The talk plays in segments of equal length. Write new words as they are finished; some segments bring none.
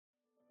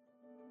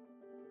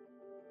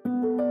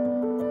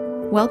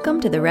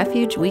Welcome to the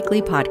Refuge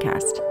Weekly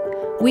Podcast.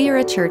 We are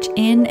a church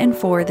in and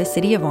for the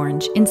city of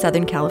Orange in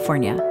Southern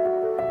California.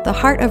 The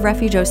heart of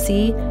Refuge OC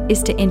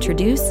is to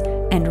introduce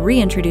and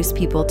reintroduce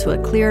people to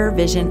a clearer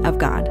vision of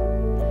God.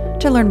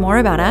 To learn more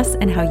about us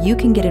and how you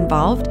can get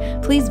involved,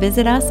 please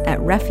visit us at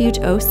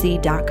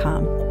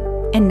refugeoc.com.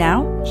 And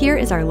now, here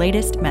is our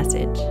latest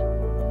message.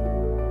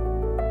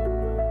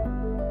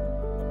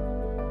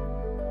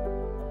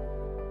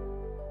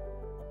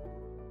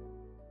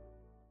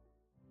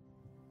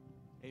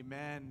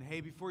 Amen.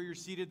 Hey, before you're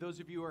seated, those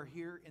of you who are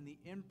here in the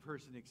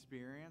in-person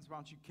experience, why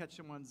don't you catch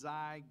someone's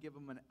eye, give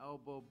them an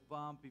elbow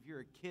bump. If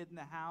you're a kid in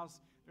the house,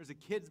 there's a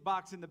kids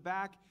box in the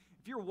back.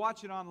 If you're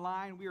watching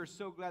online, we are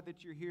so glad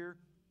that you're here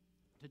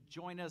to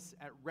join us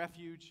at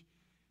Refuge.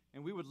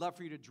 And we would love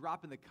for you to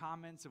drop in the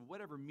comments of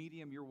whatever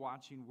medium you're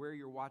watching, where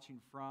you're watching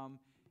from,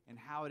 and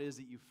how it is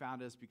that you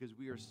found us, because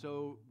we are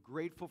so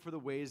grateful for the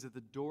ways that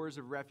the doors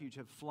of Refuge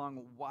have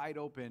flung wide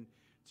open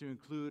to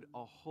include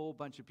a whole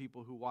bunch of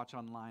people who watch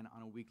online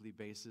on a weekly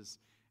basis,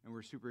 and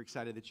we're super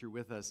excited that you're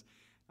with us.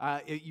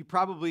 You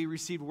probably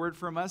received word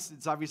from us.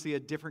 It's obviously a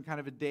different kind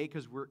of a day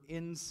because we're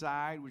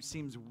inside, which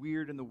seems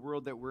weird in the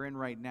world that we're in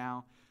right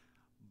now,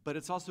 but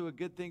it's also a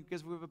good thing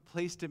because we have a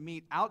place to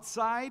meet.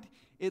 Outside,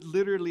 it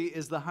literally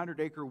is the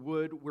 100-acre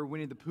wood where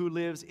Winnie the Pooh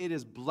lives. It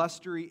is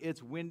blustery,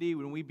 it's windy.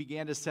 When we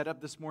began to set up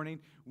this morning,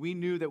 we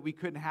knew that we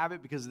couldn't have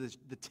it because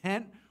the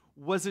tent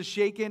was a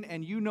shaken,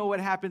 and you know what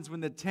happens when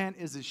the tent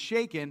is a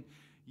shaken.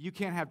 You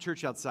can't have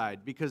church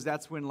outside because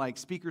that's when like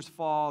speakers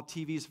fall,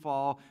 TVs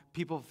fall,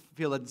 people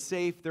feel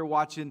unsafe, they're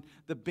watching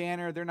the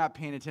banner, they're not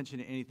paying attention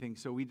to anything,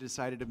 so we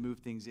decided to move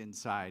things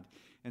inside.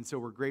 And so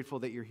we're grateful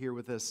that you're here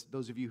with us,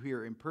 those of you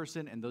here in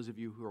person and those of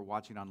you who are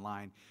watching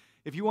online.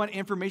 If you want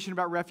information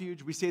about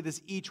Refuge, we say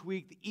this each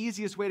week, the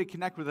easiest way to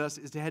connect with us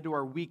is to head to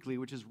our weekly,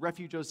 which is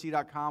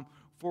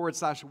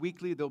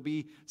refugeoc.com/weekly. There'll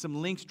be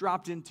some links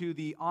dropped into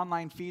the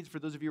online feeds for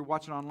those of you who are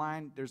watching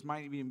online. There's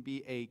might even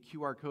be a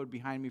QR code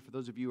behind me for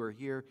those of you who are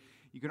here.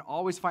 You can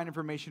always find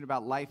information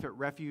about life at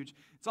Refuge.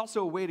 It's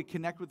also a way to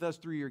connect with us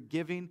through your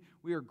giving.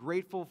 We are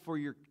grateful for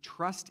your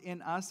trust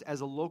in us as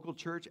a local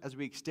church as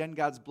we extend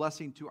God's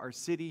blessing to our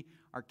city,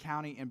 our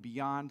county, and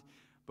beyond.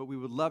 But we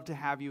would love to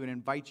have you and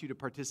invite you to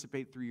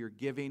participate through your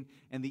giving.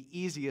 And the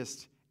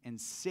easiest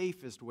and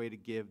safest way to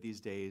give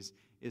these days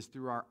is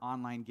through our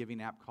online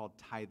giving app called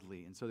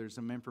Tidely. And so there's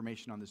some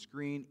information on the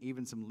screen,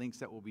 even some links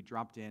that will be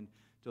dropped in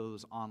to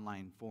those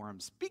online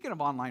forums. Speaking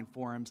of online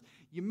forums,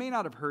 you may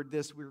not have heard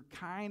this. We're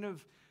kind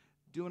of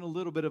doing a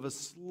little bit of a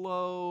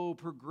slow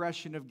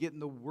progression of getting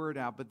the word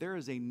out, but there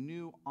is a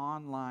new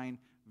online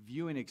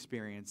viewing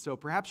experience. So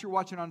perhaps you're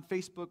watching on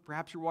Facebook,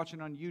 perhaps you're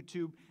watching on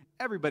YouTube.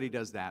 Everybody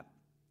does that.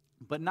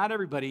 But not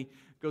everybody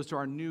goes to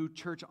our new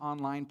church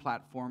online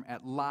platform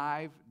at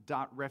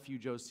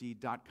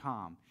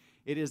live.refugeoc.com.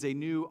 It is a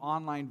new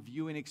online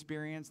viewing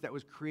experience that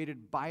was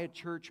created by a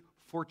church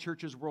for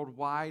churches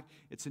worldwide.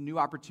 It's a new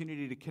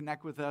opportunity to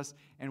connect with us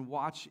and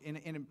watch.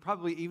 And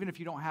probably even if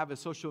you don't have a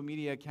social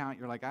media account,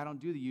 you're like, I don't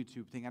do the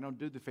YouTube thing, I don't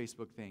do the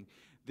Facebook thing.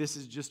 This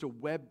is just a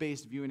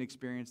web-based viewing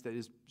experience that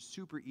is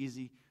super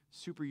easy,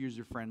 super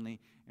user-friendly,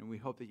 and we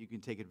hope that you can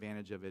take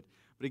advantage of it.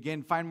 But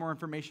again, find more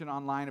information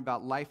online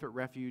about life at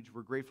Refuge.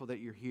 We're grateful that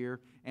you're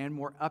here, and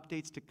more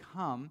updates to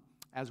come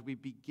as we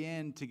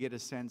begin to get a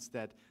sense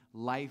that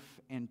life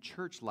and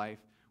church life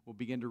will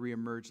begin to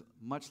reemerge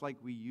much like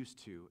we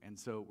used to, and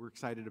so we're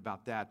excited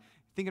about that.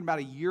 Thinking about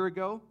a year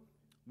ago,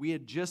 we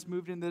had just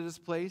moved into this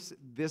place,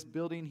 this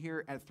building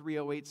here at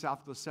 308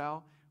 South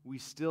LaSalle. We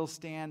still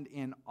stand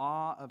in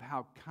awe of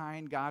how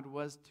kind God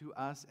was to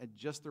us at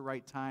just the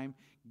right time,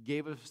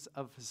 gave us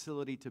a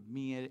facility to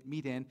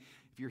meet in.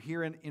 If you're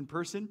here in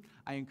person,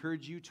 I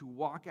encourage you to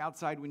walk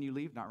outside when you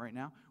leave, not right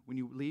now, when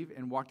you leave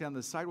and walk down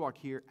the sidewalk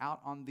here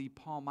out on the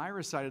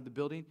Palmyra side of the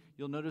building.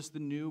 You'll notice the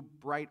new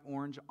bright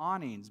orange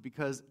awnings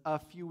because a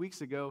few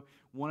weeks ago,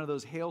 one of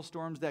those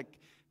hailstorms that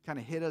kind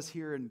of hit us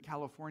here in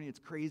California, it's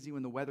crazy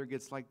when the weather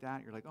gets like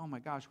that. You're like, oh my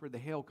gosh, where'd the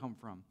hail come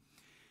from?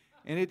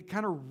 And it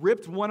kind of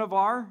ripped one of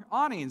our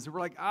awnings. And we're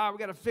like, we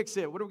got to fix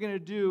it. What are we going to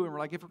do? And we're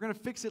like, if we're going to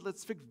fix it,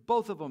 let's fix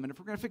both of them. And if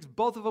we're going to fix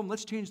both of them,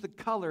 let's change the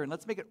color. And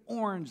let's make it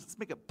orange. Let's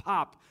make it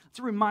pop. Let's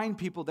remind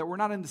people that we're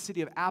not in the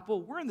city of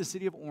Apple. We're in the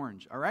city of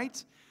Orange, all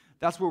right?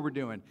 That's what we're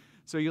doing.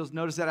 So you'll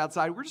notice that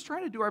outside. We're just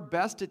trying to do our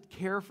best to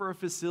care for a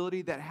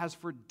facility that has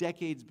for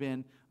decades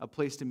been a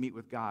place to meet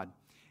with God.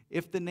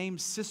 If the name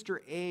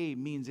Sister A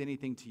means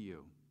anything to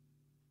you,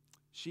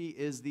 she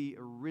is the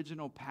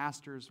original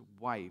pastor's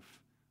wife.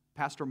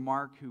 Pastor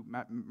Mark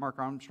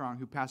Armstrong,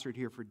 who pastored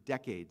here for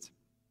decades,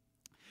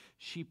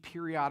 she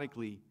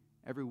periodically,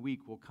 every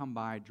week, will come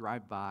by,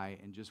 drive by,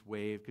 and just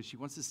wave because she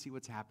wants to see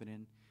what's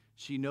happening.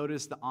 She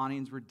noticed the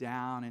awnings were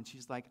down, and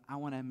she's like, I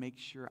want to make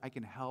sure I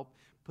can help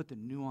put the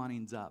new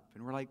awnings up.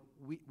 And we're like,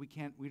 we're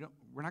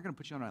not going to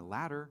put you on a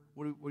ladder.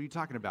 What are you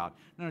talking about?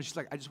 No, she's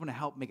like, I just want to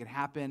help make it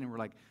happen. And we're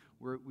like,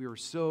 we are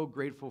so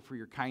grateful for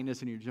your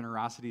kindness and your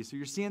generosity. So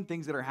you're seeing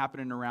things that are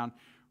happening around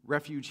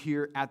Refuge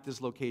here at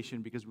this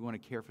location because we want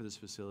to care for this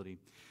facility.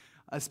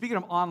 Speaking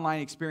of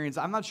online experience,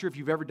 I'm not sure if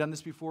you've ever done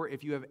this before.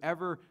 If you have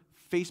ever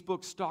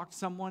Facebook stalked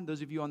someone,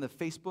 those of you on the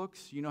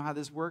Facebooks, you know how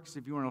this works.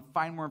 If you want to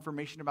find more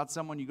information about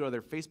someone, you go to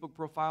their Facebook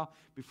profile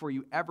before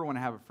you ever want to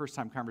have a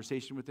first-time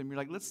conversation with them. You're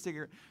like, let's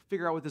figure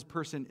out what this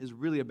person is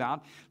really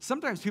about.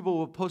 Sometimes people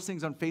will post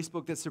things on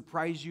Facebook that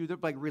surprise you. They're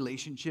like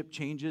relationship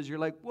changes. You're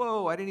like,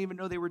 whoa, I didn't even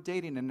know they were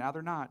dating, and now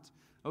they're not.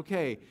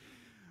 Okay.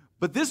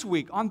 But this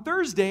week, on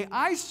Thursday,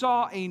 I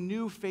saw a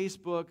new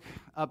Facebook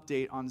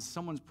update on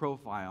someone's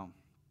profile,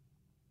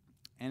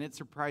 and it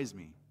surprised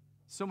me.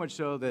 So much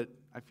so that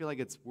I feel like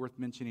it's worth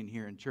mentioning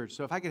here in church.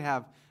 So if I could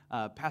have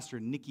Pastor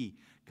Nikki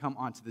come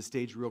onto the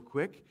stage real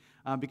quick,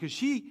 because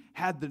she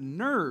had the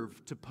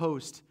nerve to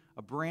post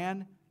a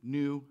brand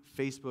new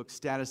Facebook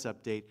status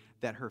update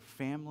that her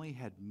family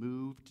had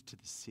moved to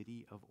the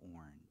city of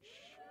Orange.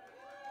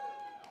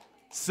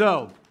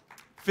 So,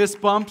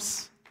 fist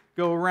bumps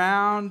go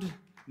around.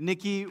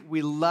 Nikki,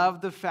 we love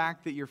the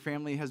fact that your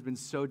family has been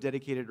so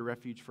dedicated to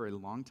Refuge for a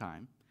long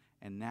time,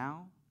 and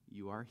now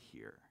you are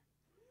here.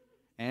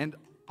 And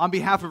on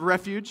behalf of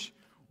Refuge,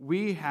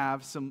 we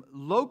have some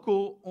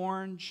local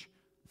orange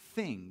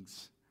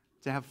things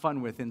to have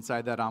fun with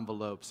inside that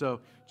envelope.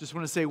 So just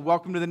want to say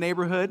welcome to the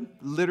neighborhood,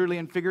 literally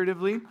and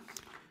figuratively.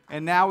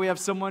 And now we have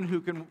someone who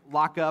can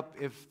lock up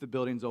if the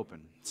building's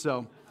open.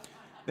 So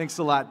thanks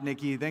a lot,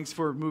 Nikki. Thanks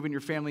for moving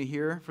your family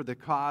here for the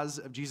cause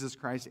of Jesus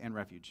Christ and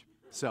Refuge.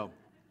 So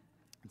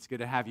it's good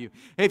to have you.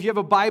 Hey, if you have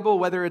a Bible,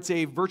 whether it's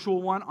a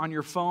virtual one on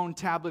your phone,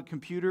 tablet,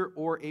 computer,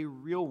 or a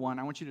real one,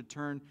 I want you to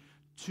turn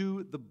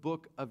to the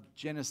book of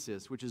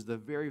Genesis, which is the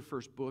very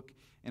first book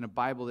in a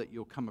Bible that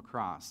you'll come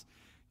across.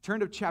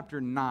 Turn to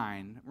chapter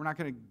 9. We're not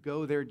going to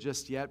go there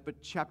just yet,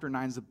 but chapter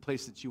 9 is the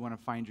place that you want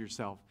to find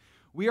yourself.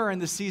 We are in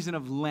the season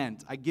of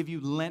Lent. I give you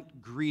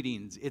Lent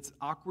greetings. It's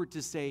awkward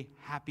to say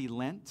Happy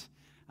Lent.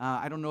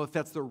 I don't know if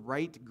that's the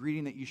right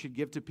greeting that you should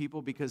give to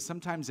people, because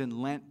sometimes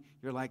in Lent,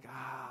 you're like,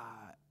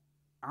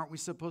 aren't we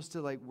supposed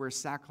to wear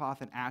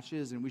sackcloth and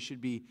ashes, and we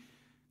should be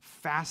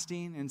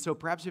fasting? And so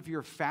perhaps if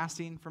you're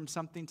fasting from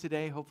something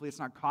today, hopefully it's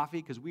not coffee,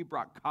 because we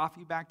brought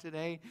coffee back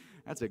today.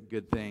 That's a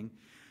good thing.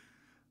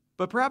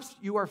 But perhaps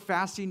you are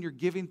fasting, you're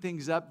giving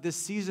things up. This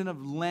season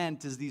of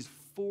Lent is these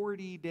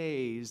 40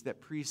 days that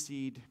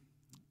precede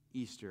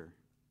Easter.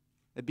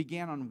 It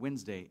began on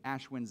Wednesday,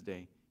 Ash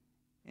Wednesday.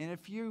 And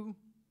if you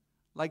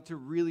like to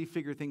really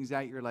figure things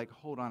out, you're like,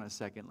 hold on a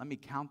second. Let me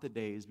count the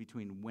days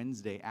between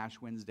Wednesday,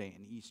 Ash Wednesday,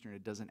 and Easter, and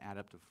it doesn't add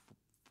up to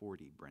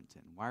 40,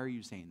 Brenton. Why are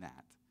you saying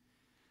that?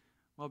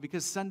 Well,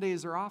 because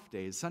Sundays are off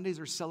days. Sundays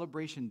are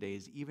celebration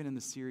days, even in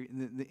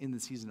the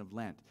season of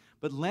Lent.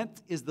 But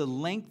Lent is the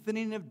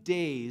lengthening of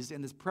days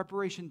in this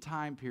preparation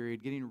time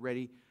period, getting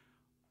ready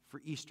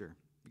for Easter.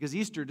 Because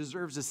Easter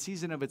deserves a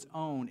season of its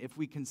own. If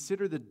we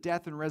consider the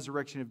death and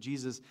resurrection of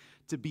Jesus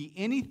to be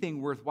anything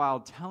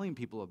worthwhile telling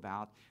people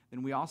about,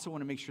 then we also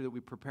want to make sure that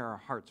we prepare our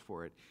hearts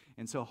for it.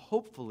 And so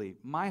hopefully,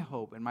 my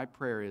hope and my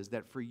prayer is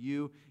that for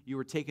you, you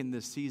are taking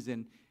this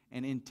season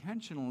and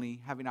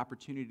intentionally having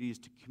opportunities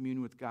to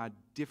commune with God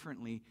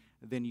differently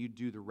than you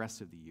do the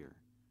rest of the year.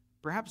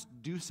 Perhaps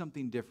do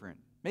something different.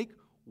 Make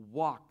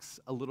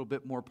walks a little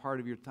bit more part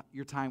of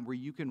your time, where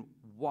you can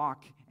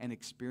walk and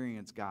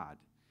experience God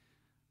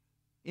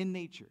in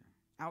nature,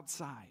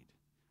 outside.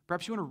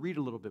 Perhaps you want to read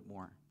a little bit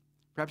more.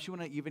 Perhaps you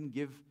want to even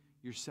give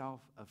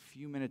yourself a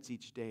few minutes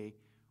each day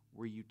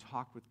where you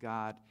talk with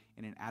God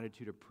in an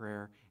attitude of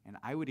prayer. And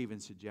I would even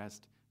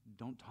suggest,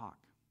 don't talk.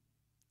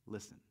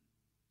 Listen.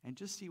 And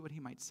just see what he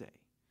might say.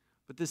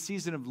 But this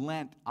season of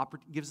Lent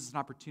gives us an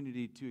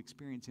opportunity to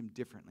experience him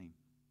differently.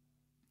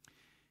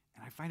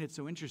 And I find it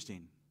so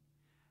interesting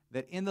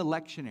that in the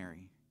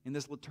lectionary, in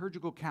this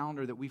liturgical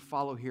calendar that we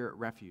follow here at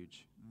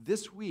Refuge,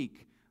 this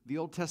week, the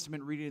Old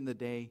Testament reading of the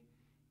day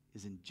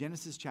is in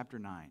Genesis chapter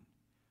 9.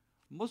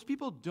 Most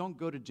people don't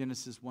go to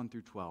Genesis 1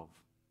 through 12.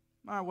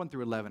 1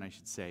 through 11, I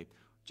should say.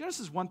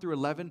 Genesis 1 through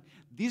 11,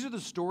 these are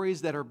the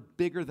stories that are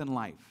bigger than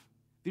life.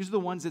 These are the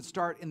ones that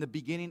start in the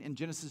beginning in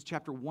Genesis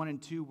chapter 1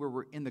 and 2, where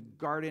we're in the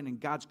garden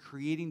and God's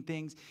creating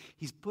things.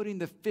 He's putting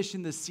the fish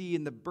in the sea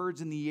and the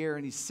birds in the air,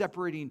 and he's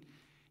separating, and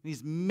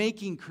he's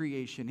making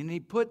creation. And he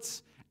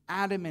puts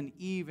Adam and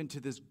Eve into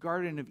this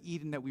Garden of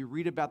Eden that we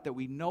read about, that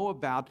we know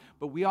about,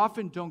 but we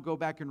often don't go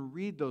back and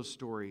read those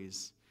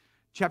stories.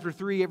 Chapter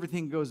 3,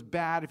 everything goes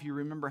bad. If you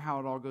remember how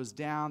it all goes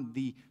down,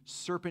 the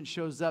serpent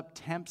shows up,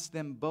 tempts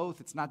them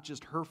both. It's not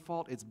just her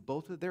fault, it's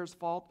both of theirs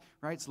fault,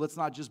 right? So let's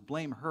not just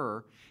blame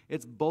her.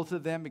 It's both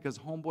of them, because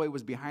homeboy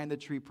was behind the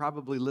tree,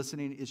 probably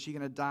listening. Is she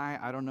going to die?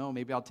 I don't know.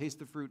 Maybe I'll taste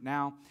the fruit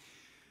now.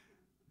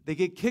 They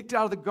get kicked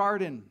out of the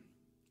garden.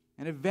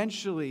 And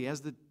eventually,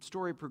 as the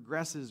story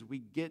progresses, we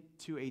get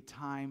to a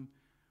time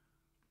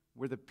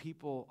where the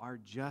people are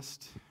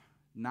just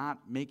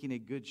not making a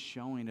good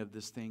showing of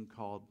this thing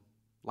called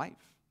life.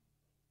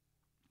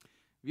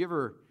 Have you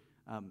ever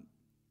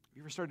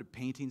started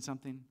painting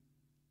something?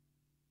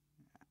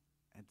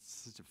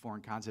 It's such a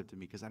foreign concept to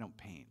me, because I don't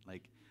paint.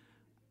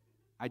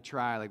 I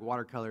try,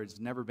 watercolor. It's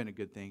never been a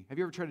good thing. Have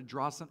you ever tried to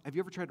draw something? Have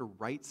you ever tried to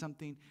write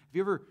something? Have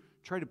you ever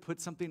tried to put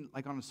something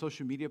on a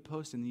social media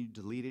post and then you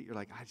delete it? You're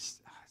like,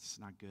 it's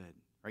not good,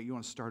 right? You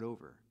want to start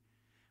over.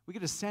 We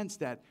get a sense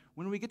that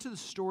when we get to the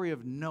story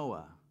of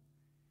Noah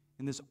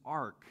in this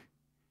ark,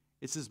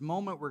 it's this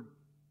moment where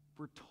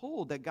we're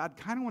told that God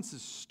kind of wants to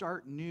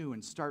start new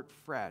and start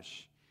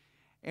fresh.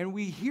 And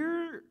we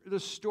hear the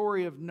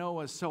story of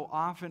Noah so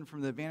often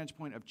from the vantage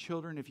point of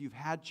children. If you've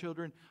had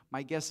children,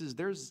 my guess is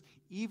there's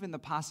even the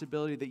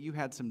possibility that you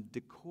had some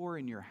decor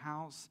in your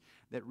house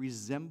that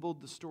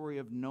resembled the story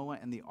of Noah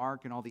and the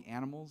ark and all the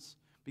animals,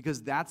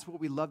 because that's what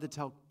we love to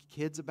tell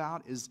kids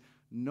about is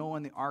Noah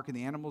and the ark and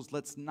the animals.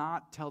 Let's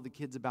not tell the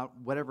kids about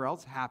whatever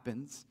else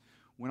happens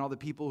when all the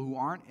people who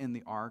aren't in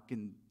the ark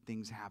and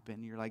things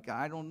happen. You're like,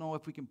 I don't know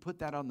if we can put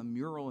that on the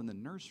mural in the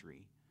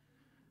nursery.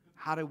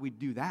 How do we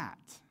do that?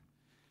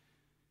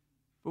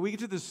 But we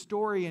get to the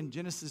story in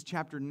Genesis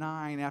chapter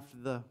 9 after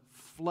the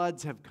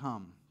floods have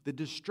come. The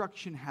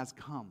destruction has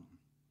come.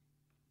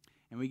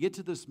 And we get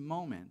to this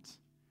moment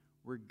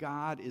where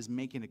God is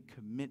making a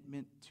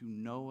commitment to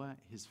Noah,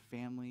 his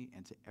family,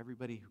 and to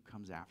everybody who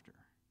comes after.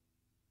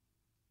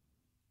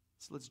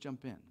 So let's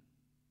jump in.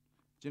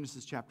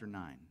 Genesis chapter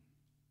 9,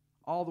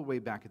 all the way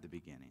back at the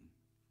beginning.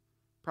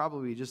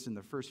 Probably just in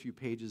the first few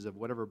pages of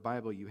whatever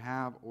Bible you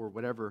have or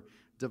whatever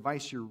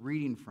device you're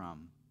reading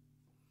from.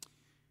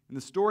 And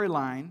the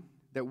storyline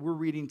that we're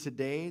reading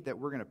today, that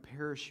we're going to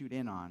parachute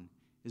in on,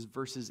 is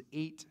verses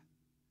 8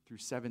 through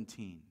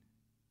 17.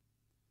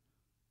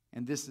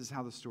 And this is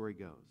how the story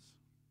goes.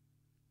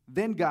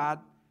 Then God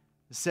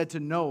said to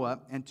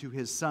Noah and to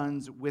his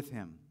sons with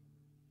him,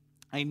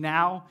 I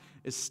now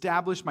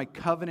establish my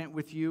covenant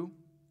with you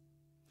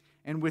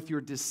and with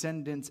your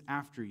descendants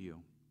after you,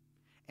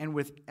 and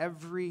with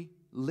every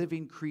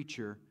living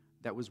creature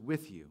that was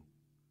with you,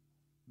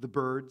 the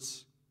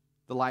birds,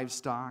 the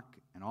livestock,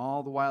 and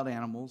all the wild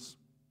animals,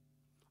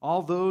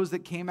 all those that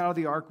came out of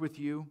the ark with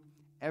you,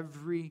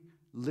 every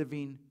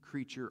living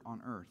creature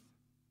on earth.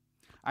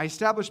 I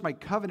establish my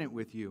covenant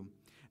with you.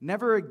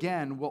 Never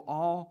again will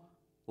all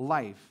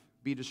life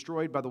be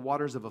destroyed by the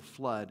waters of a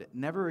flood.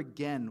 Never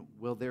again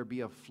will there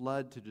be a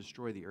flood to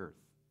destroy the earth.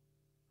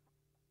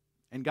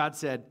 And God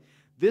said,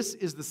 this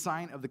is the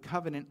sign of the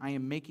covenant I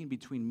am making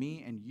between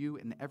me and you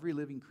and every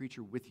living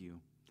creature with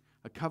you,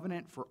 a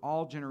covenant for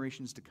all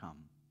generations to come.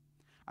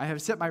 I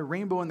have set my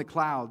rainbow in the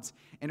clouds,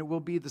 and it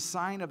will be the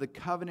sign of the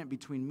covenant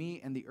between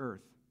me and the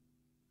earth.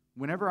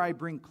 Whenever I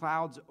bring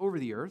clouds over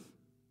the earth,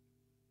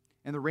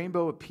 and the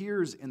rainbow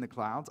appears in the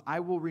clouds, I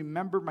will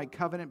remember my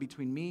covenant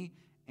between me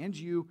and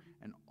you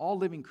and all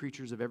living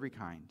creatures of every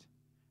kind.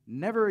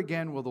 Never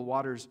again will the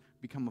waters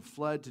become a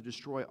flood to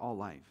destroy all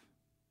life.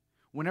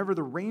 Whenever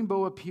the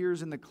rainbow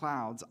appears in the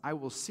clouds, I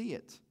will see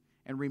it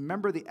and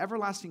remember the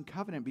everlasting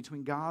covenant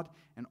between God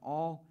and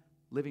all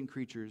living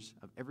creatures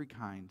of every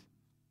kind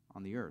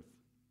on the earth.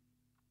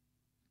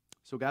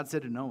 So God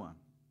said to Noah,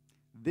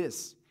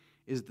 this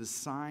is the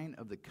sign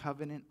of the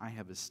covenant I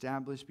have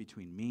established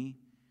between me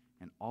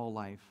and all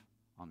life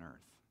on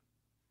earth.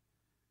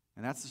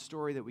 And that's the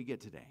story that we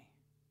get today.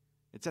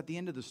 It's at the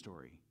end of the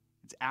story.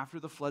 It's after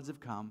the floods have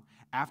come,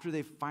 after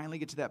they finally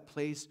get to that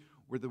place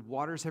where the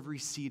waters have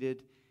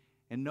receded,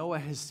 and Noah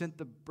has sent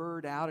the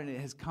bird out, and it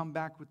has come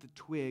back with the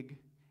twig,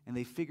 and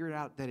they figured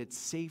out that it's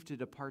safe to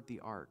depart the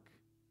ark.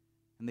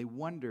 And they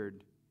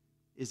wondered,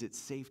 is it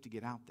safe to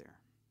get out there?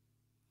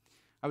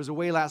 I was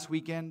away last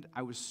weekend.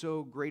 I was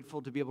so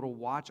grateful to be able to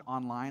watch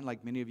online,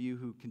 like many of you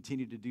who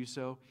continue to do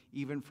so,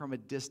 even from a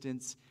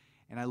distance.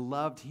 And I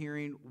loved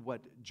hearing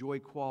what Joy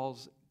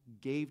Qualls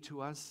gave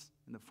to us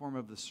in the form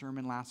of the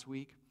sermon last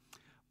week.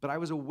 But I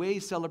was away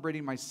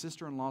celebrating my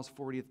sister-in-law's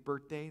 40th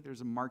birthday.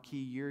 There's a marquee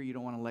year you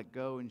don't want to let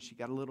go, and she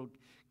got a little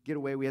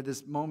getaway. We had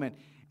this moment,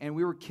 and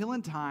we were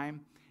killing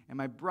time. And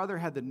my brother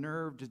had the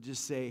nerve to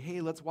just say,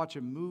 hey, let's watch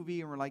a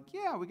movie. And we're like,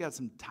 yeah, we got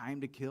some time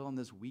to kill on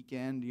this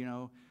weekend. You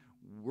know,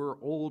 we're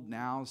old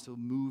now, so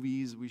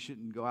movies, we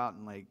shouldn't go out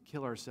and like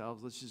kill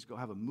ourselves. Let's just go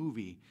have a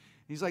movie.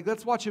 And he's like,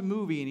 let's watch a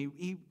movie. And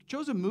he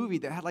chose a movie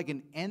that had like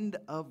an end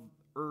of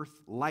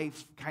earth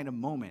life kind of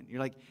moment.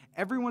 You're like,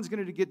 everyone's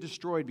going to get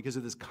destroyed because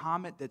of this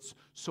comet that's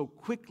so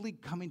quickly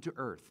coming to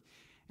earth.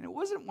 And it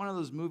wasn't one of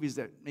those movies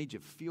that made you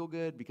feel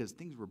good because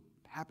things were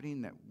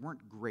happening that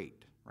weren't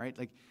great, right?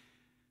 Like,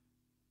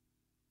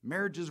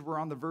 marriages were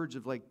on the verge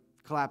of like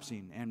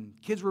collapsing, and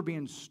kids were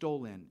being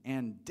stolen,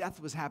 and death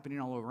was happening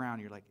all around.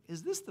 You're like,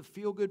 is this the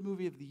feel-good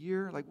movie of the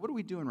year? Like, what are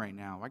we doing right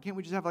now? Why can't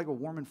we just have like a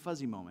warm and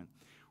fuzzy moment?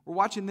 We're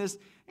watching this,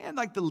 and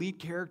like the lead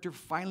character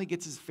finally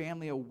gets his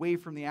family away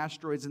from the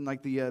asteroids and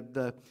like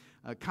the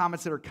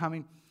comets that are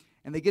coming,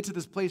 and they get to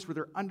this place where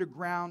they're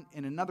underground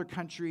in another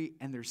country,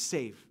 and they're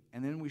safe.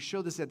 And then we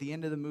show this at the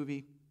end of the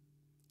movie,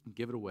 and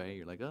give it away.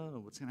 You're like,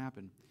 oh, what's going to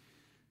happen?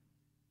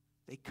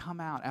 They come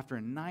out after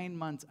 9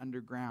 months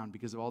underground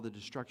because of all the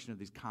destruction of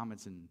these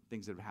comets and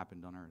things that have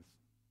happened on Earth.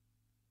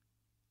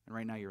 And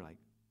right now you're like,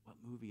 what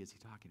movie is he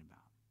talking about?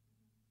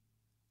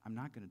 I'm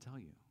not going to tell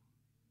you.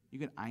 You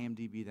can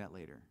IMDb that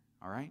later,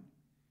 all right?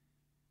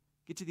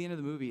 Get to the end of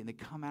the movie, and they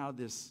come out of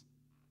this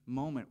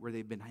moment where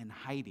they've been in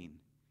hiding.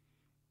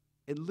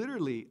 And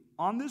literally,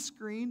 on the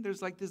screen,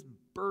 there's like this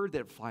bird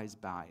that flies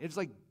by. It's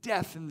like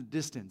death in the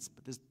distance,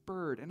 but this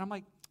bird. And I'm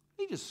like,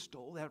 He just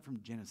stole that from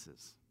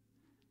Genesis.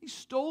 He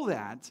stole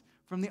that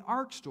from the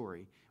ark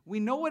story. We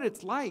know what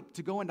it's like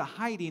to go into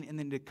hiding and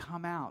then to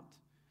come out.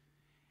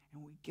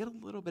 And we get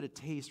a little bit of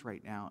taste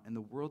right now in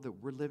the world that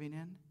we're living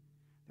in,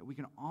 that we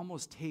can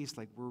almost taste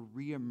like we're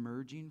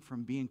re-emerging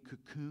from being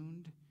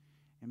cocooned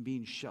and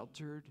being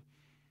sheltered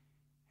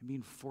and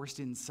being forced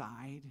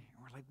inside. And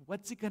we're like,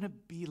 what's it going to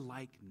be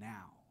like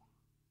now?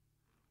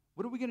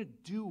 What are we going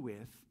to do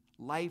with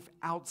life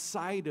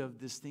outside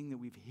of this thing that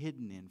we've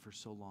hidden in for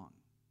so long?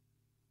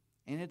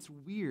 And it's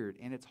weird,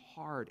 and it's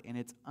hard, and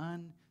it's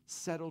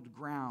unsettled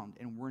ground,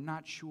 and we're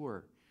not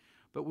sure.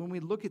 But when we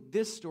look at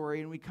this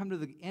story and we come to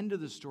the end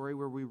of the story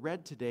where we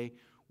read today,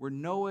 where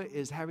Noah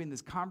is having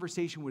this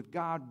conversation with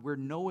God, where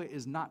Noah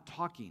is not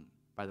talking,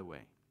 by the way,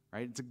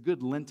 right? It's a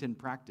good Lenten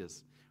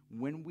practice.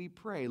 When we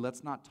pray,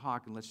 let's not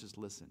talk and let's just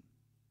listen.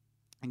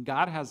 And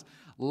God has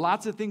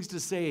lots of things to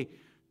say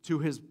to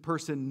his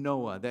person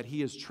Noah that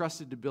he is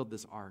trusted to build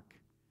this ark.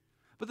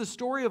 But the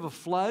story of a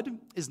flood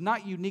is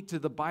not unique to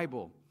the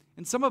Bible.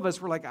 And some of us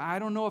were like, I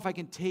don't know if I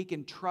can take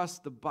and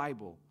trust the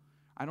Bible.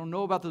 I don't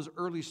know about those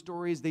early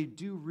stories. They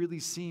do really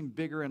seem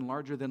bigger and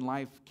larger than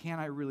life. Can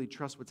I really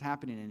trust what's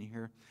happening in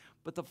here?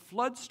 But the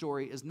flood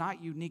story is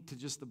not unique to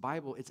just the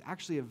Bible. It's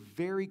actually a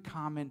very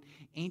common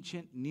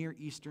ancient Near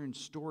Eastern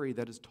story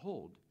that is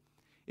told.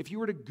 If you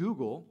were to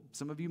Google,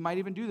 some of you might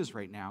even do this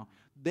right now,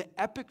 the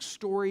epic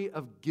story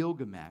of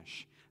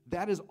Gilgamesh,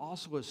 that is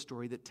also a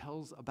story that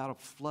tells about a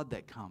flood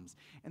that comes.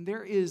 And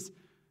there is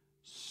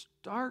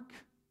stark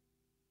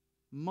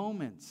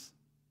moments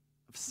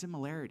of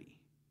similarity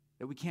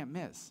that we can't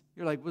miss.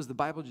 You're like, was the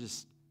Bible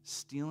just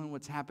stealing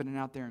what's happening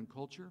out there in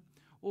culture?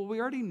 Well,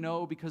 we already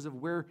know because of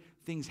where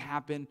things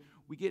happen.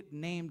 We get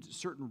named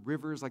certain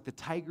rivers like the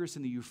Tigris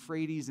and the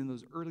Euphrates in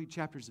those early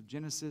chapters of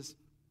Genesis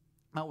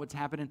about what's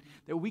happening,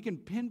 that we can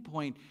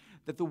pinpoint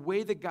that the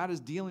way that God is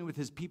dealing with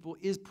his people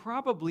is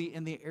probably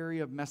in the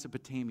area of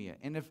Mesopotamia.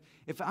 And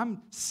if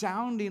I'm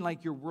sounding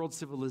like your world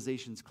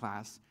civilizations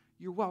class,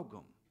 you're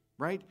welcome,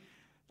 right?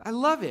 I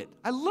love it.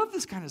 I love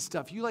this kind of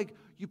stuff.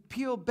 You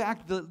peel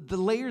back the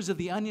layers of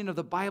the onion of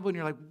the Bible and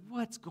you're like,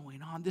 what's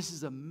going on? This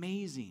is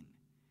amazing.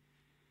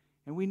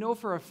 And we know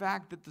for a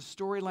fact that the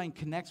storyline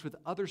connects with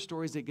other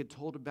stories that get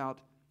told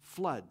about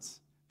floods,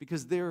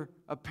 because there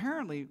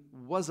apparently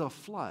was a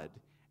flood,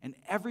 and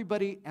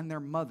everybody and their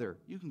mother,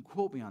 you can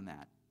quote me on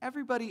that,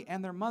 everybody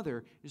and their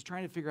mother is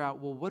trying to figure out,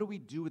 well, what do we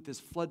do with this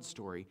flood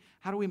story?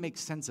 How do we make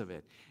sense of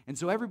it? And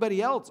so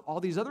everybody else, all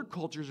these other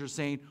cultures are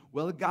saying,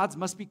 well, the gods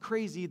must be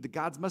crazy, the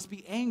gods must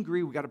be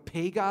angry, we got to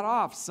pay God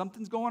off,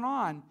 something's going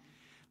on.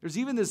 There's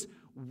even this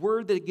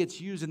word that gets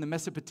used in the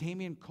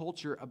Mesopotamian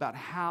culture about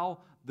how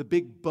the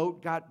big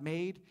boat got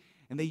made,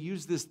 and they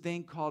use this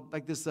thing called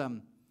like this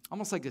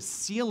almost like a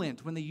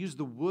sealant. When they use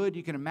the wood,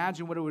 you can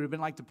imagine what it would have been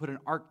like to put an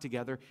ark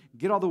together,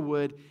 get all the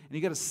wood, and you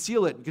got to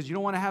seal it because you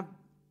don't want to have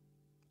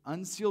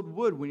unsealed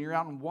wood when you're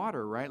out in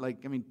water, right?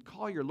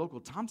 Call your local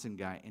Thompson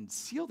guy and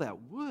seal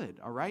that wood,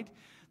 all right?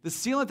 The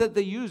sealant that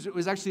they used, it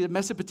was actually a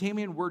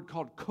Mesopotamian word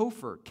called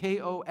kofer,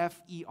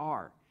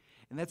 K-O-F-E-R.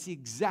 And that's the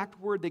exact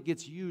word that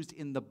gets used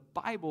in the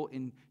Bible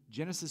in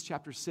Genesis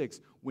chapter 6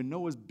 when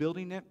Noah's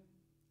building it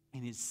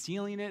and he's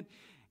sealing it.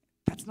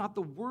 That's not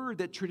the word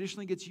that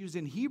traditionally gets used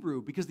in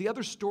Hebrew, because the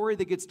other story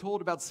that gets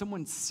told about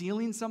someone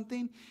sealing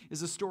something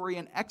is a story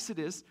in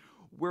Exodus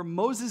where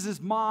Moses'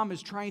 mom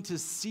is trying to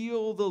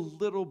seal the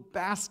little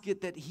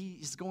basket that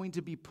he's going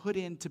to be put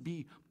in to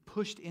be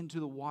pushed into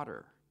the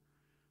water.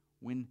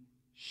 When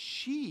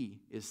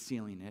she is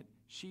sealing it,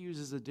 she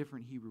uses a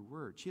different Hebrew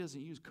word. She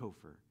doesn't use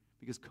kofer,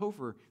 because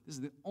kofer, this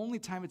is the only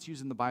time it's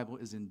used in the Bible,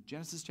 is in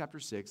Genesis chapter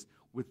 6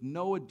 with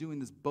Noah doing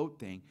this boat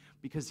thing,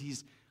 because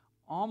he's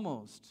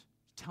almost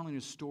telling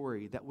a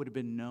story that would have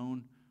been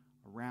known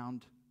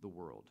around the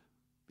world,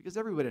 because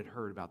everybody had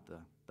heard about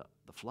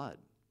the flood.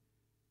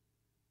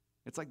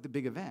 It's like the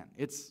big event.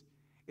 It's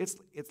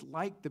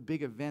like the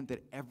big event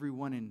that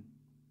everyone in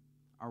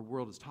our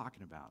world is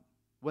talking about,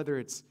 whether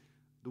it's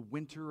the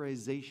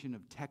winterization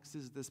of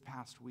Texas this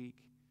past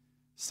week,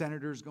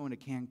 senators going to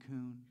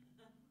Cancun.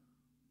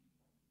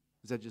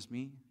 Is that just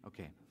me?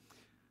 Okay.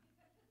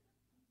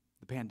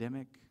 The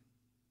pandemic.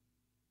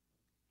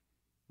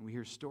 And we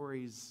hear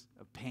stories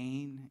of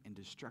pain and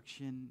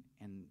destruction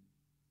and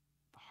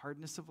the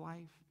hardness of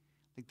life.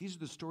 Like, these are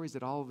the stories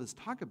that all of us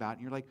talk about.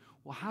 And you're like,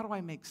 well, how do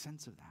I make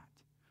sense of that?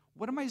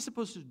 What am I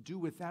supposed to do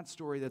with that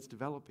story that's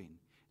developing?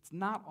 It's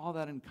not all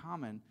that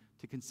uncommon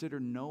to consider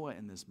Noah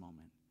in this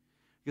moment,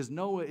 because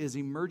Noah is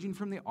emerging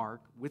from the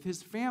ark with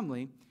his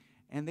family,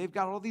 and they've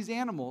got all these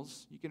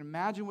animals. You can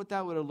imagine what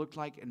that would have looked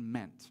like and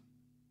meant.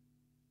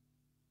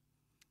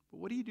 But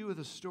what do you do with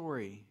a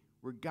story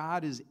where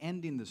God is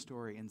ending the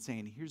story and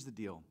saying, here's the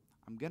deal.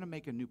 I'm going to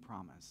make a new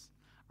promise.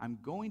 I'm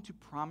going to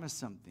promise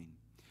something.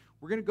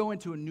 We're going to go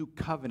into a new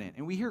covenant.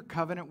 And we hear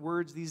covenant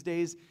words these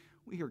days.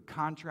 We hear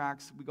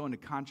contracts. We go into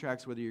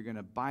contracts, whether you're going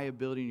to buy a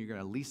building, you're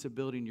going to lease a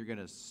building, you're going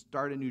to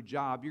start a new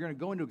job, you're going to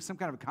go into some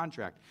kind of a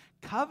contract.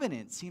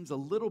 Covenant seems a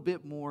little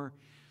bit more,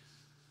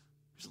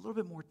 there's a little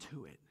bit more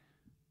to it.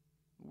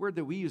 The word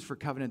that we use for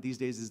covenant these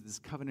days is this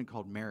covenant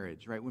called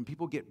marriage, right? When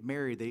people get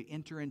married, they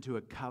enter into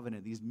a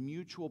covenant. These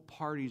mutual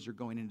parties are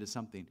going into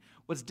something.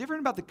 What's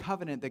different about the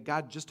covenant that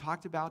God just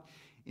talked about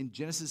in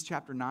Genesis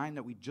chapter 9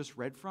 that we just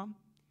read from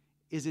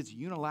is it's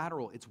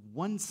unilateral. It's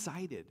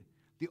one-sided.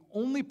 The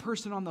only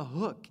person on the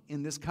hook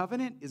in this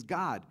covenant is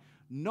God.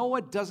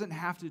 Noah doesn't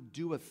have to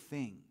do a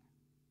thing.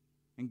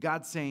 And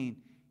God's saying,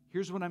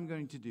 here's what I'm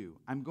going to do.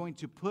 I'm going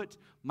to put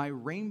my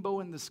rainbow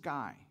in the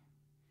sky.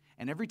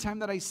 And every time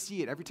that I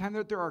see it, every time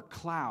that there are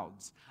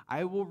clouds,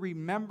 I will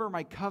remember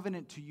my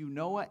covenant to you,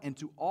 Noah, and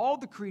to all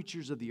the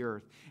creatures of the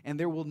earth, and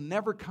there will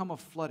never come a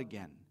flood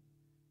again.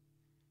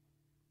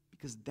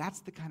 Because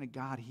that's the kind of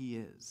God he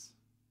is.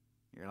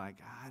 You're like,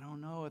 I don't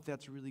know if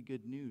that's really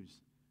good news.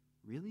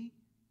 Really?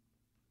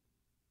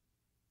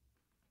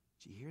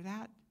 Did you hear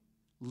that?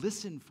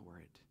 Listen for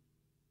it.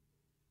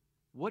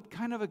 What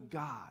kind of a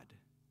God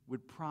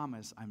would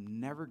promise, I'm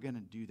never going to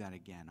do that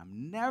again?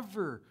 I'm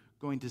never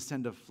going to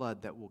send a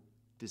flood that will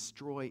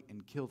destroy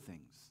and kill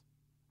things.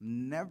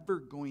 I'm never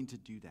going to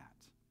do that.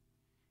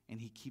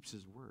 And he keeps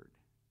his word.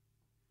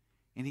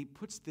 And he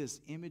puts this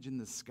image in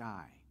the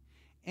sky.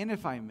 And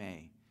if I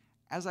may,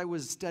 as I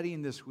was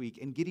studying this week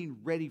and getting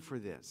ready for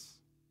this,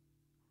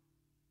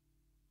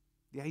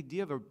 the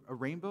idea of a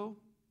rainbow,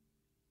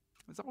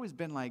 it's always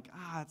been like,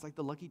 it's like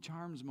the Lucky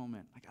Charms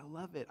moment. Like, I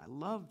love it. I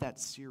love that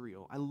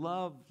cereal. I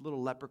love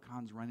little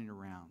leprechauns running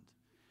around.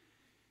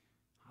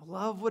 I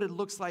love what it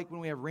looks like when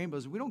we have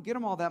rainbows. We don't get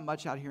them all that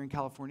much out here in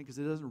California because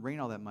it doesn't rain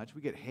all that much.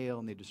 We get hail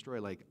and they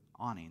destroy like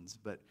awnings.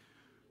 But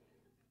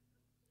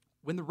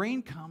when the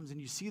rain comes and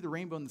you see the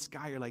rainbow in the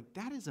sky, you're like,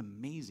 that is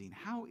amazing.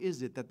 How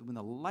is it that when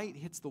the light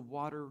hits the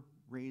water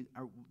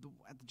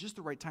at just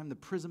the right time, the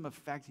prism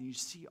effect, and you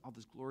see all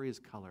this glorious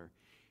color,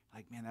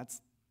 like, man,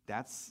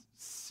 that's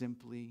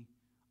simply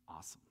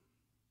awesome.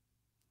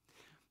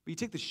 But you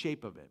take the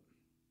shape of it,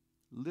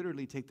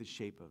 literally take the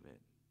shape of it.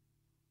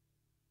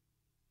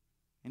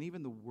 And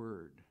even the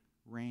word,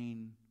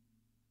 rainbow.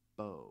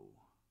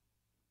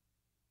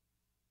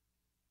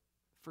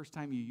 First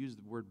time you use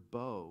the word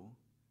bow,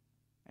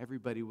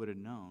 everybody would have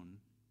known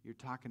you're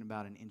talking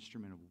about an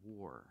instrument of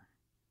war.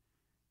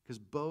 Because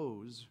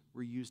bows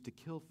were used to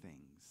kill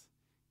things.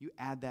 You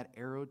add that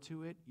arrow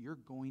to it, you're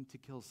going to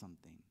kill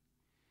something.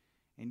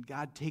 And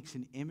God takes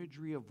an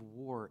imagery of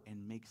war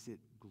and makes it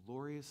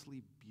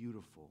gloriously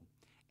beautiful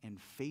and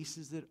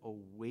faces it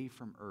away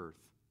from earth.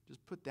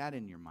 Just put that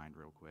in your mind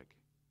real quick.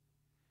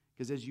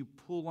 Because as you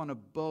pull on a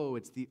bow,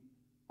 it's the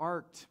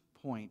arced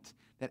point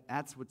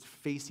that's what's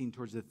facing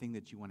towards the thing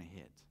that you want to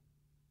hit.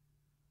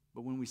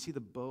 But when we see the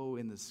bow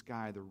in the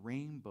sky, the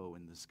rainbow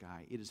in the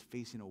sky, it is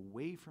facing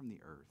away from the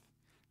earth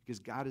because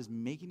God is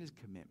making his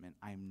commitment.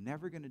 I am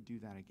never going to do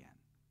that again.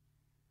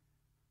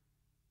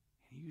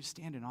 And you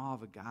stand in awe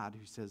of a God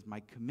who says, my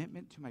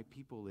commitment to my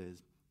people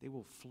is they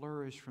will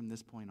flourish from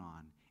this point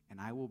on,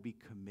 and I will be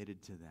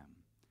committed to them.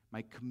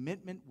 My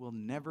commitment will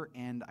never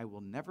end. I will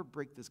never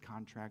break this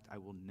contract. I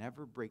will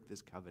never break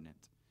this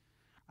covenant.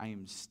 I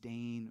am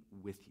staying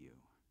with you.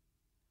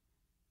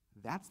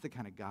 That's the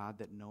kind of God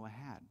that Noah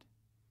had.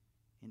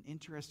 And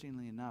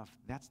interestingly enough,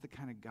 that's the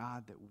kind of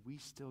God that we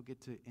still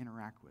get to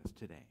interact with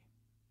today.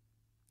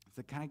 It's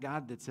the kind of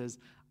God that says,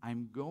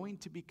 I'm going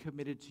to be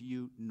committed to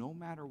you no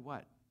matter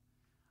what.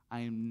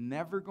 I am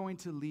never going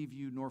to leave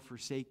you nor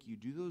forsake you.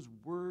 Do those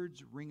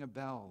words ring a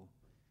bell?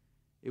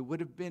 It would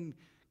have been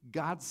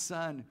God's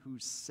Son who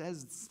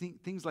says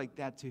things like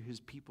that to his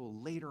people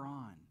later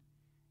on.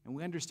 And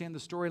we understand the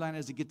storyline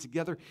as they get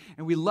together.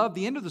 And we love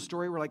the end of the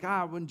story. We're like,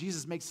 when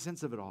Jesus makes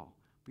sense of it all.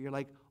 But you're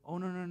like, oh,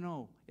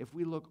 no. If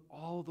we look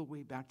all the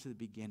way back to the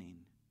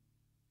beginning,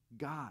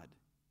 God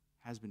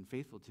has been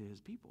faithful to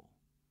his people.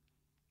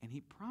 And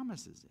he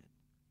promises it.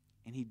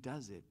 And he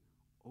does it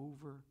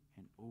over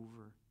and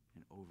over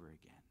and over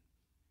again.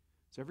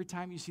 So every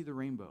time you see the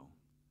rainbow,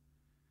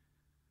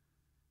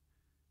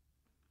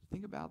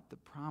 think about the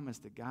promise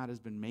that God has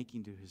been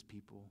making to his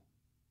people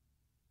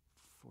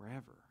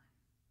forever.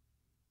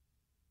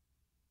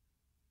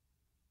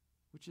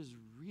 Which is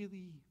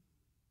really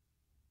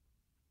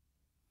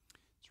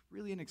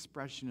an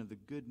expression of the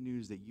good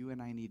news that you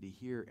and I need to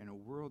hear in a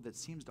world that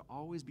seems to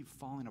always be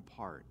falling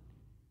apart.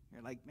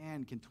 You're like,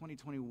 man, can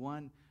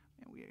 2021,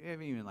 we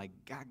haven't even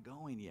got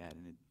going yet,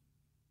 and it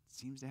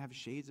seems to have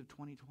shades of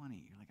 2020.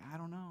 You're like, I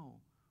don't know.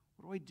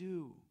 What do I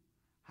do?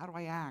 How do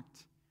I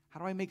act? How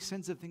do I make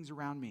sense of things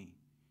around me?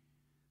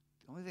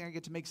 The only thing I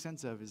get to make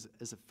sense of is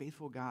a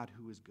faithful God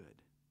who is good.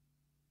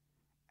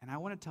 And I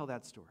want to tell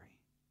that story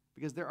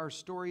because there are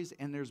stories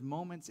and there's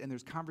moments and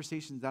there's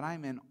conversations that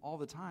I'm in all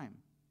the time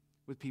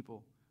with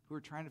people who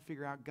are trying to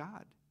figure out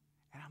God.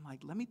 And I'm like,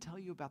 let me tell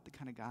you about the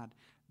kind of God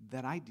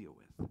that I deal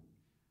with.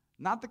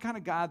 Not the kind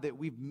of God that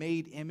we've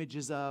made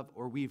images of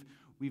or we've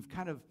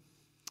kind of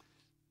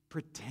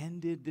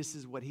pretended this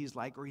is what he's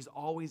like or he's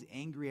always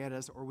angry at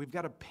us or we've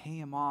got to pay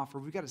him off or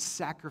we've got to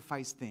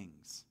sacrifice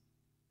things.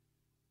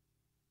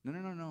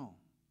 No.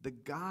 The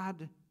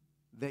God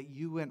that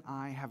you and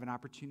I have an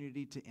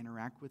opportunity to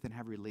interact with and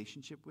have a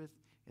relationship with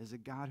is a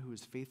God who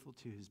is faithful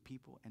to his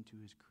people and to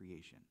his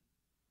creation.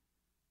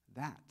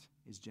 That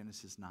is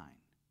Genesis 9.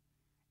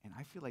 And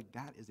I feel like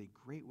that is a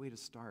great way to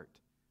start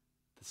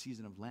the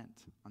season of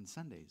Lent on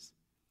Sundays.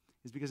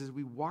 Is because as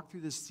we walk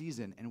through this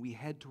season and we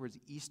head towards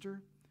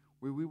Easter,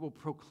 where we will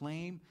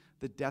proclaim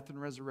the death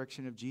and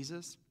resurrection of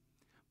Jesus,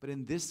 but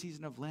in this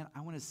season of Lent,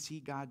 I want to see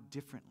God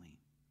differently.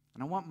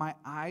 And I want my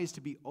eyes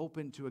to be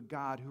open to a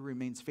God who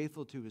remains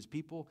faithful to his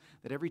people,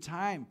 that every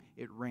time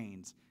it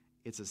rains,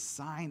 it's a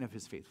sign of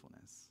his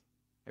faithfulness.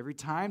 Every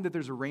time that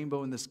there's a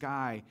rainbow in the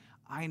sky,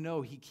 I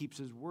know he keeps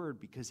his word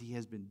because he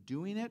has been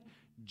doing it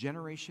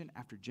generation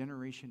after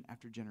generation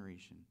after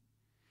generation.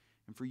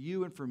 And for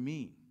you and for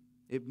me,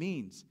 it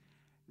means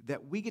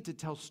that we get to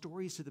tell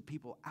stories to the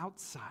people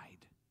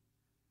outside.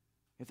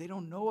 If they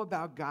don't know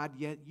about God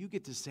yet, you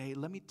get to say,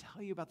 let me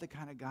tell you about the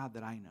kind of God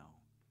that I know.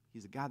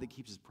 He's a God that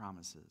keeps his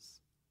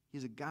promises.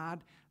 He's a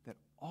God that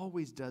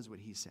always does what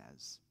he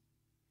says.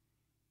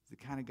 He's the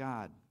kind of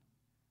God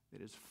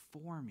that is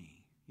for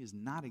me. He is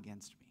not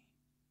against me.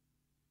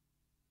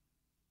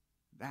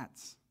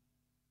 That's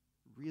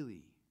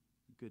really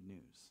good news.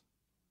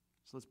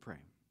 So let's pray.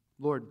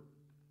 Lord,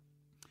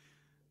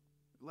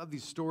 I love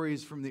these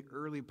stories from the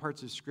early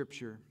parts of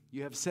Scripture.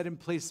 You have set in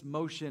place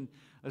motion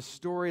a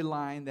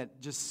storyline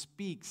that just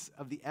speaks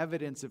of the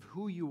evidence of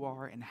who you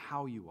are and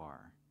how you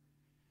are.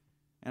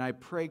 And I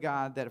pray,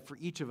 God, that for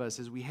each of us,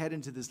 as we head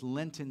into this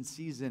Lenten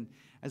season,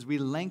 as we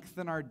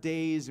lengthen our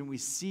days and we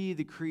see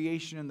the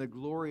creation and the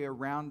glory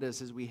around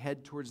us as we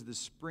head towards the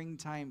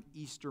springtime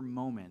Easter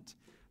moment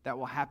that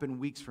will happen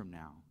weeks from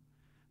now,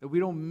 that we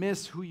don't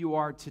miss who you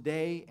are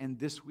today and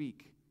this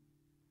week,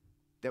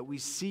 that we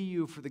see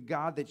you for the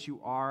God that you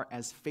are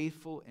as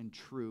faithful and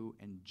true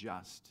and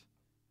just,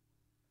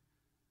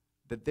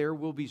 that there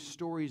will be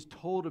stories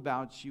told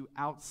about you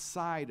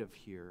outside of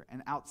here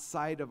and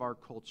outside of our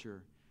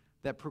culture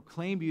that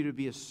proclaim you to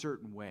be a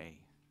certain way.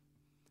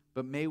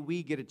 But may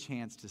we get a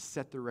chance to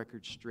set the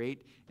record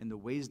straight in the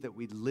ways that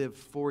we live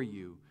for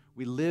you.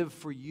 We live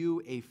for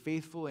you, a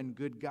faithful and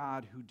good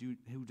God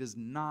who does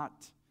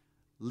not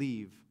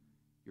leave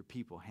your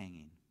people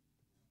hanging.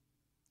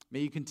 May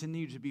you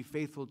continue to be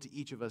faithful to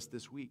each of us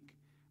this week.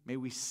 May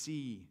we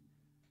see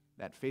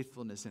that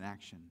faithfulness in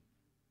action.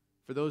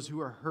 For those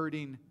who are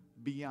hurting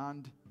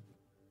beyond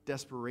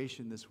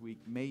desperation this week,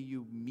 may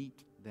you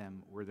meet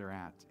them where they're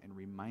at and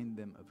remind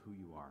them of who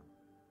you are.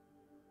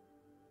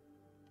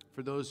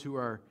 For those who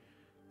are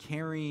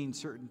carrying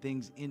certain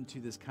things into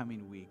this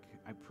coming week,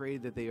 I pray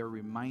that they are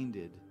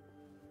reminded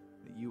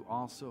that you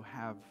also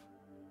have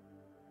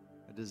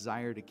a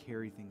desire to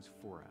carry things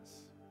for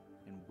us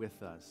and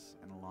with us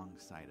and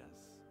alongside us.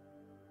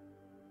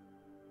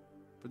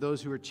 For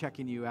those who are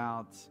checking you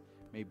out,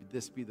 may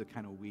this be the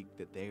kind of week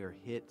that they are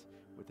hit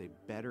with a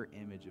better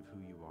image of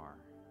who you are.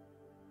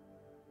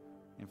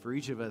 And for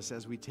each of us,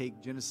 as we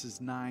take Genesis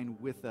 9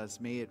 with us,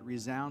 may it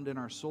resound in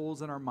our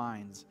souls and our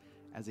minds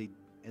as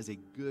a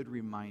good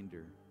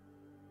reminder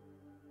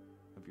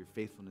of your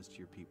faithfulness to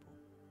your people.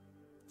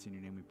 It's in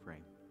your name we pray.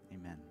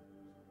 Amen.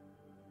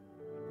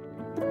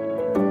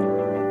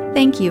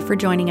 Thank you for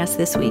joining us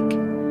this week.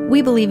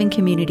 We believe in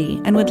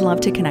community and would love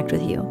to connect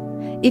with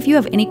you. If you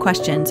have any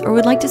questions or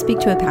would like to speak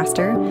to a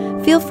pastor,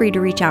 feel free to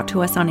reach out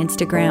to us on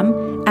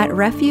Instagram at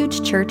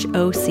Refuge Church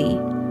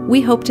OC.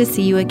 We hope to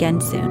see you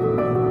again soon.